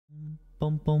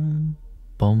Bum bum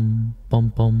bum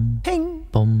bum bum Ping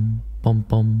bum bum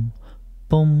bum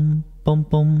bum bum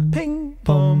bum ping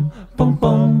bum bum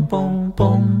bum bum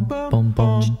bum bum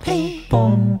bum ping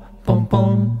bum bum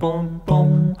bum bum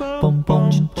bum bum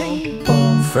bum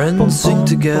bum. Friends sing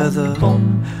together,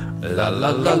 la la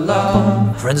la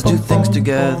la. Friends do things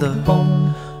together,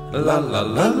 la la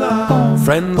la la.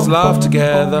 Friends laugh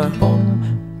together,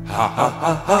 ha ha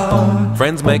ha ha.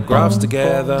 Friends make graphs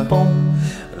together,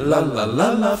 la la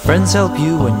la la. Friends help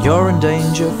you when you're in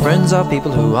danger. Friends are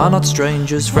people who are not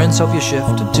strangers. Friends help you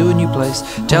shift into a new place,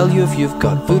 tell you if you've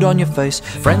got food on your face.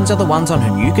 Friends are the ones on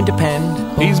whom you can depend.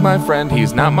 He's my friend,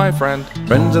 he's not my friend.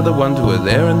 Friends are the ones who are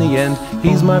there in the end.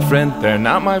 He's my friend, they're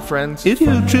not my friends. If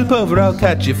you trip over, I'll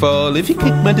catch you fall. If you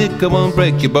kick my dick, I won't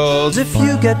break your balls. If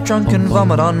you get drunk and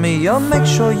vomit on me, I'll make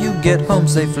sure you get home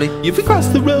safely. If you cross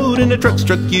the road and a truck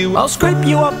struck you, I'll scrape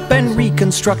you up and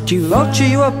reconstruct you. I'll cheer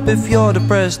you up if you're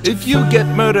depressed. If you get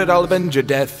murdered, I'll avenge your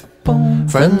death.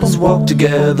 Friends walk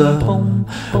together,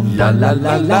 la la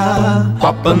la la.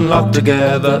 pop and lock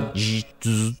together.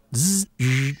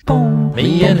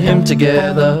 Me and him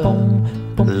together,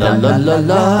 la la la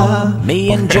la.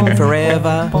 Me and Jim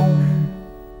forever.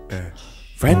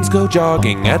 Friends go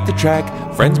jogging at the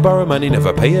track. Friends borrow money,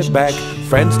 never pay it back.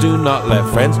 Friends do not let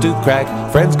friends do crack.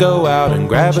 Friends go out and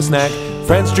grab a snack.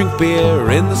 Friends drink beer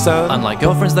in the sun. Unlike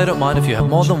your friends, they don't mind if you have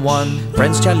more than one.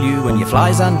 Friends tell you when your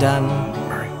fly's undone.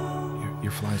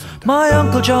 Your flies undone. My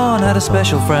Uncle John had a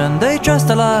special friend. They dressed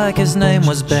alike, his name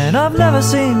was Ben. I've never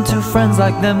seen two friends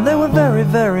like them. They were very,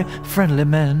 very friendly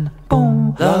men.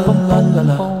 Boom, la la la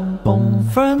la. Boom,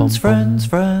 friends, friends,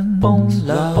 friends. Boom,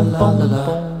 la la la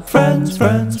la. Friends,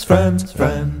 friends, friends,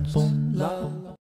 friends.